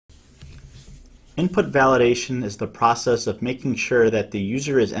Input validation is the process of making sure that the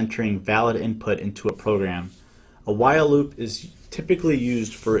user is entering valid input into a program. A while loop is typically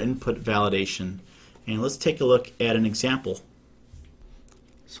used for input validation. And let's take a look at an example.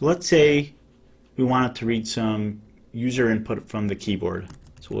 So let's say we wanted to read some user input from the keyboard.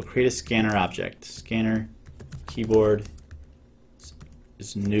 So we'll create a scanner object. Scanner keyboard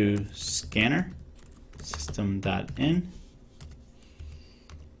is new scanner. System.in.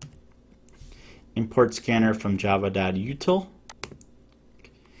 Import scanner from java.util.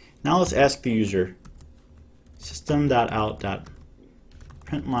 Now let's ask the user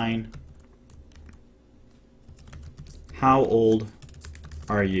system.out.println how old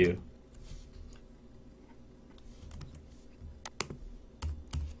are you?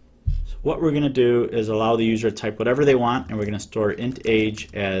 So what we're going to do is allow the user to type whatever they want, and we're going to store int age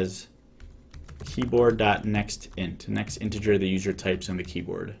as keyboard.nextInt, the next integer the user types on the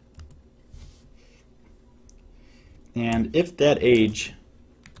keyboard. And if that age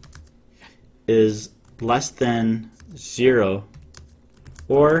is less than 0,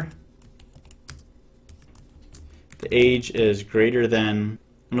 or the age is greater than,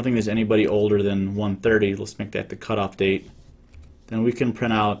 I don't think there's anybody older than 130, let's make that the cutoff date, then we can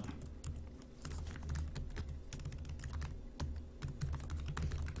print out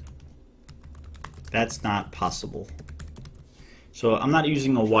that's not possible. So I'm not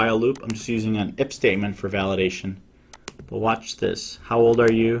using a while loop, I'm just using an if statement for validation. But watch this. How old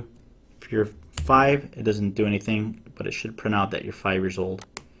are you? If you're 5, it doesn't do anything, but it should print out that you're 5 years old.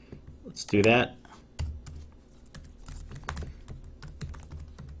 Let's do that.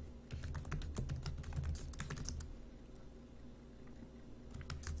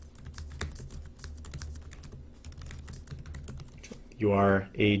 You are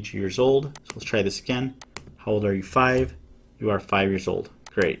age years old. So let's try this again. How old are you? 5. You are 5 years old.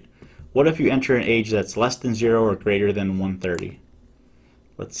 Great. What if you enter an age that's less than 0 or greater than 130?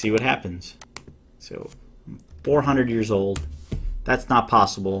 Let's see what happens. So, I'm 400 years old. That's not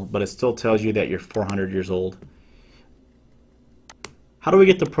possible, but it still tells you that you're 400 years old. How do we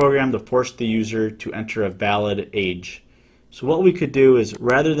get the program to force the user to enter a valid age? So what we could do is,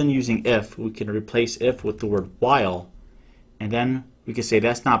 rather than using if, we can replace if with the word while, and then we could say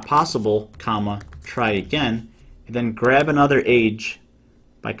that's not possible, comma, try again, and then grab another age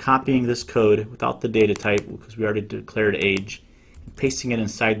by copying this code without the data type, because we already declared age, and pasting it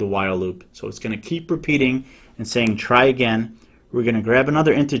inside the while loop. So it's going to keep repeating and saying try again. We're going to grab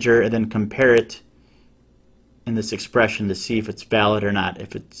another integer and then compare it in this expression to see if it's valid or not.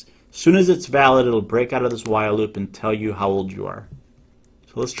 If it's, as soon as it's valid, it'll break out of this while loop and tell you how old you are.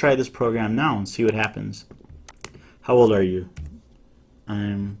 So let's try this program now and see what happens. How old are you?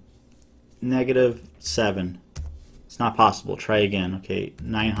 I'm -7. It's not possible. Try again. Okay,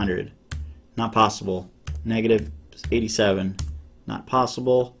 900. Not possible. -87. Not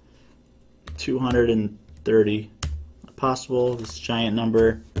possible. 230. Not possible. This giant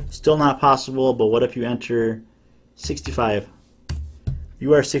number. Still not possible, but what if you enter 65?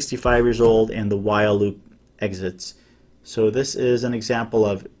 You are 65 years old and the while loop exits. So this is an example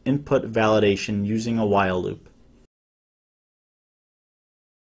of input validation using a while loop.